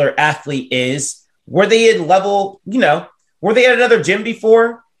particular athlete is. Were they in level, you know, were they at another gym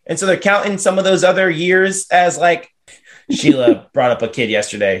before? And so they're counting some of those other years as like Sheila brought up a kid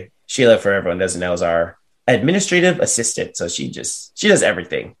yesterday. Sheila, for everyone who doesn't know, is our administrative assistant. So she does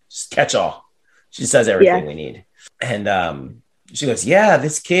everything. Just catch all. She just does everything we need. And she goes, yeah,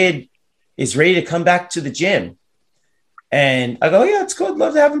 this kid is ready to come back to the gym. And I go, yeah, it's good.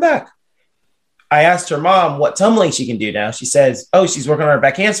 Love to have him back. I asked her mom what tumbling she can do now. She says, oh, she's working on her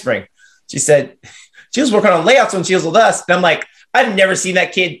back handspring. She said she was working on layouts when she was with us. And I'm like, I've never seen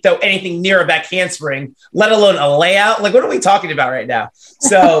that kid throw anything near a back handspring, let alone a layout. Like, what are we talking about right now?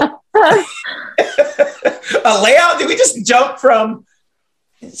 So a layout? Did we just jump from,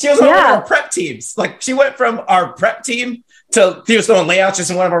 she was on one of our prep teams. Like she went from our prep team to she was throwing layouts just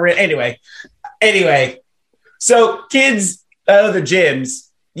in one of our, anyway. So kids at other gyms,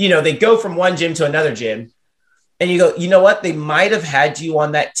 you know, they go from one gym to another gym and you go, you know what? They might've had you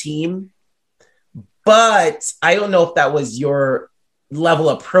on that team, but I don't know if that was your level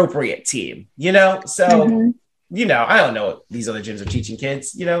appropriate team, you know? So, you know, I don't know what these other gyms are teaching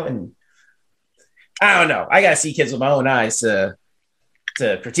kids, you know, and I don't know. I got to see kids with my own eyes to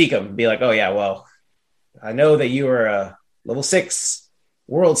critique them and be like, oh yeah, well, I know that you were a level 6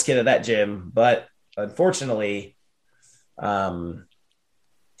 world's kid at that gym, but unfortunately,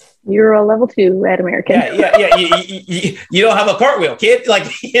 you're a level 2 at American. Yeah. You don't have a cartwheel, kid.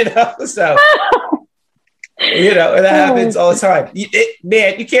 Like, you know, so, you know, that happens all the time.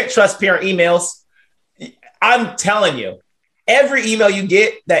 Man, you can't trust parent emails. I'm telling you, every email you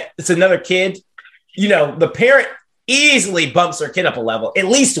get that it's another kid, you know, the parent easily bumps their kid up a level. At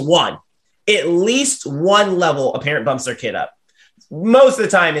least one level, a parent bumps their kid up. Most of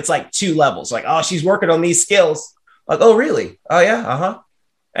the time, it's like 2 levels. Like, oh, she's working on these skills. Like, oh, really? Oh, yeah.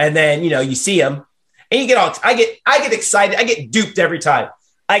 And then, you know, you see them and you get all, I get excited. I get duped every time.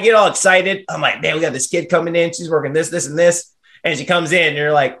 I get all excited. I'm like, man, we got this kid coming in. She's working this, and this. And she comes in and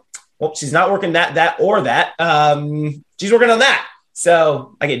you're like, well, she's not working that, or that. She's working on that.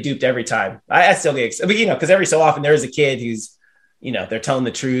 So I get duped every time. I still get excited, but, you know, because every so often there is a kid who's, you know, they're telling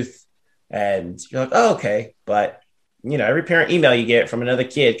the truth and you're like, oh, okay. But, you know, every parent email you get from another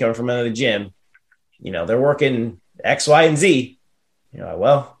kid coming from another gym, you know, they're working X, Y, and Z. You're like,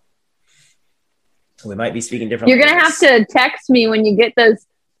 well, we might be speaking different. You're going to have to text me when you get those.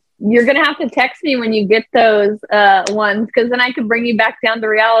 You're going to have to text me when you get those ones, because then I can bring you back down to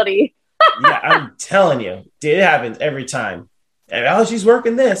reality. Yeah, I'm telling you, dude, it happens every time. And, oh, she's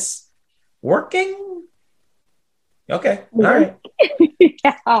working this. Working? Okay. All right.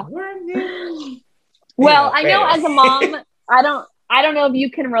 Yeah. Well, I know as a mom, I don't know if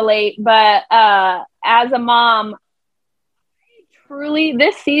you can relate, but as a mom, truly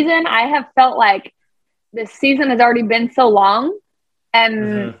this season, I have felt like this season has already been so long, and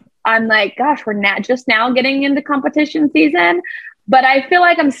Mm-hmm. I'm like, gosh, we're not just now getting into competition season, but I feel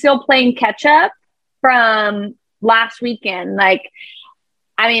like I'm still playing catch up from last weekend. Like,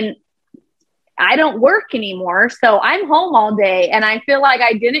 I mean, I don't work anymore, so I'm home all day, and I feel like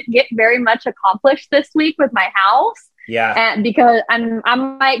I didn't get very much accomplished this week with my house. Yeah. And because I'm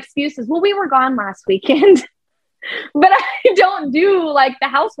my excuse is, well, we were gone last weekend, but I don't do like the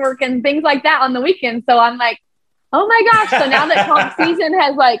housework and things like that on the weekend. So I'm like, oh my gosh. So now that comp season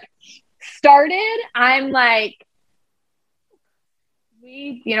has like started, I'm like,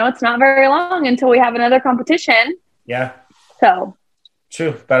 it's not very long until we have another competition. Yeah. So True.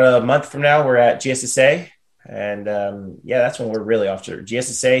 About a month from now, we're at GSSA. And that's when we're really off to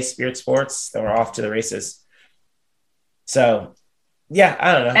GSSA, Spirit Sports. Then we're off to the races. So, yeah,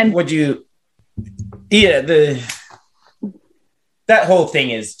 I don't know. And that whole thing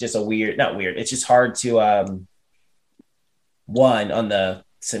is just not weird. It's just hard to, one, on the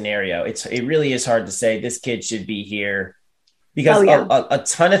scenario. It really is hard to say this kid should be here because a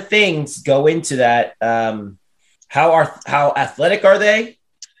ton of things go into that. How athletic are they?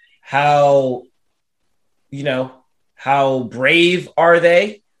 How brave are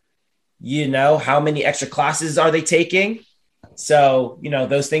they? How many extra classes are they taking? So,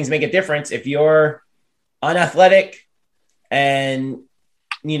 those things make a difference. If you're unathletic and,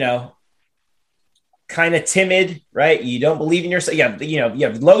 kind of timid, right? You don't believe in yourself. You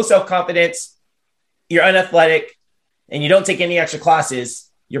have low self-confidence, you're unathletic, and you don't take any extra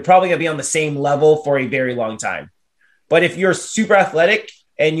classes, you're probably going to be on the same level for a very long time. But if you're super athletic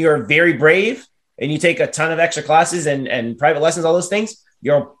and you're very brave and you take a ton of extra classes and private lessons, all those things,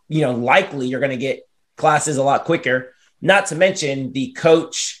 likely you're going to get classes a lot quicker. Not to mention the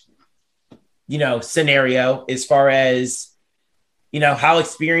coach, scenario as far as, how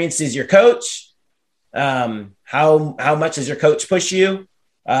experienced is your coach? How much does your coach push you?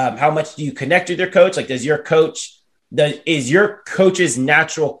 How much do you connect with your coach? Like, is your coach's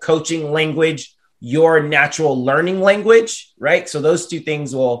natural coaching language your natural learning language, right? So those two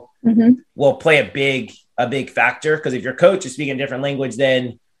things will play a big factor, because if your coach is speaking a different language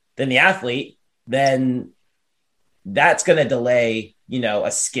than the athlete, then that's going to delay,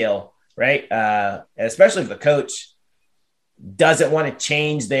 a skill, right? And especially if the coach doesn't want to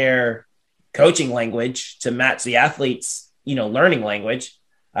change their coaching language to match the athlete's, learning language,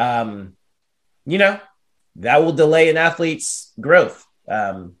 that will delay an athlete's growth.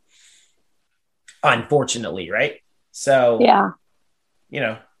 Unfortunately, right? So, yeah,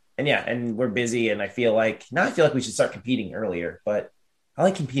 and we're busy, and I feel like we should start competing earlier, but I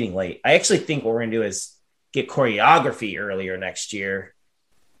like competing late. I actually think what we're going to do is get choreography earlier next year.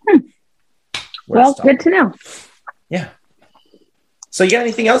 Well, good to know. Yeah. So you got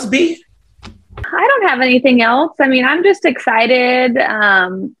anything else, B? I don't have anything else. I mean, I'm just excited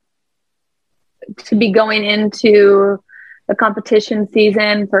to be going into the competition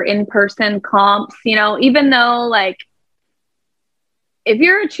season for in-person comps, even though, like, if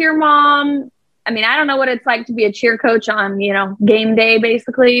you're a cheer mom, I mean, I don't know what it's like to be a cheer coach on, game day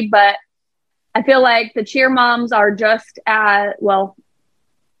basically, but I feel like the cheer moms are just the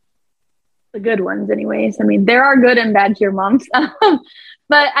good ones anyways. I mean, there are good and bad cheer moms, but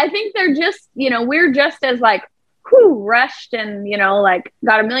I think they're just, we're just as like, rushed and,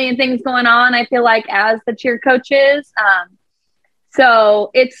 got a million things going on, I feel like, as the cheer coaches.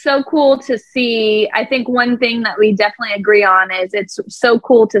 So it's so cool to see. I think one thing that we definitely agree on is it's so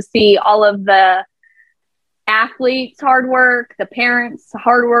cool to see all of the athletes' hard work, the parents'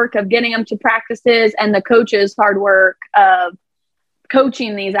 hard work of getting them to practices, and the coaches' hard work of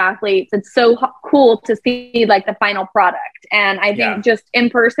coaching these athletes. It's so cool to see like the final product. And I think just in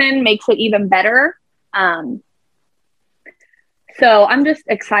person makes it even better. So I'm just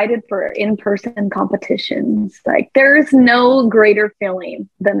excited for in-person competitions. Like, there's no greater feeling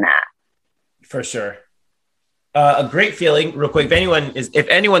than that. For sure. A great feeling, real quick. If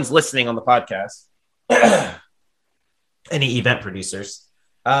anyone's listening on the podcast, any event producers,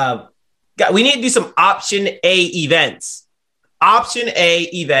 we need to do some option A events. Option A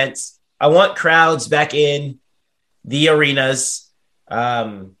events. I want crowds back in the arenas.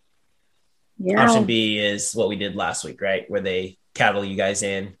 Option B is what we did last week, right? Where they cattle you guys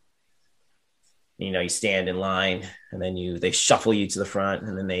in. You stand in line, and then they shuffle you to the front,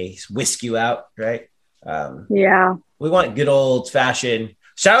 and then they whisk you out, right? We want good old fashioned.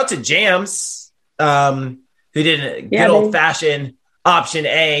 Shout out to Jams, who did a good old fashioned option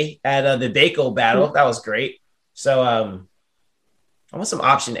A at the Baco battle. That was great. So I want some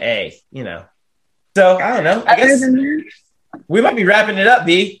option A, So I don't know. I guess we might be wrapping it up,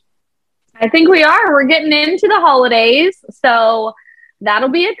 B. I think we are. We're getting into the holidays, so that'll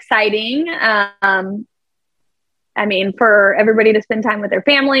be exciting. I mean, for everybody to spend time with their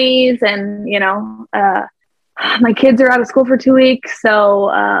families, and my kids are out of school for 2 weeks, so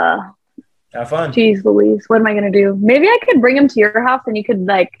have fun. Geez Louise, what am I going to do? Maybe I could bring them to your house and you could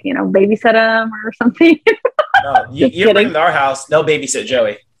babysit them or something. No, you're bringing them to our house. No babysit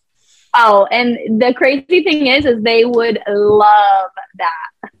Joey. Oh, and the crazy thing is they would love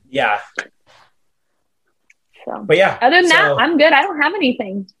that. Yeah. So, but yeah. Other than that, I'm good. I don't have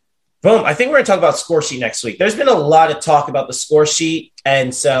anything. Boom. I think we're going to talk about score sheet next week. There's been a lot of talk about the score sheet.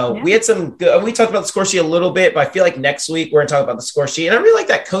 And so we had we talked about the score sheet a little bit, but I feel like next week we're going to talk about the score sheet. And I really like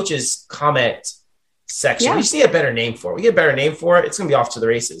that coach's comment section. Yeah. We just need a better name for it. We get a better name for it. It's going to be off to the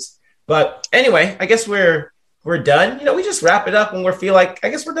races. But anyway, I guess we're done. We just wrap it up when we feel like, I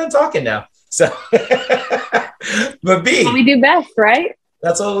guess we're done talking now. So, but B. We do best, right?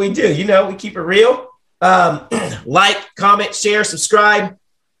 That's what we do. We keep it real. Like, comment, share, subscribe.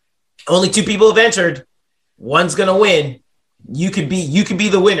 Only 2 people have entered. One's going to win. You could be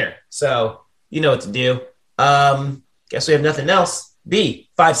the winner. So you know what to do. Guess we have nothing else. B,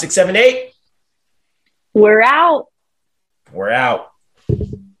 5, 6, 7, 8. We're out. We're out.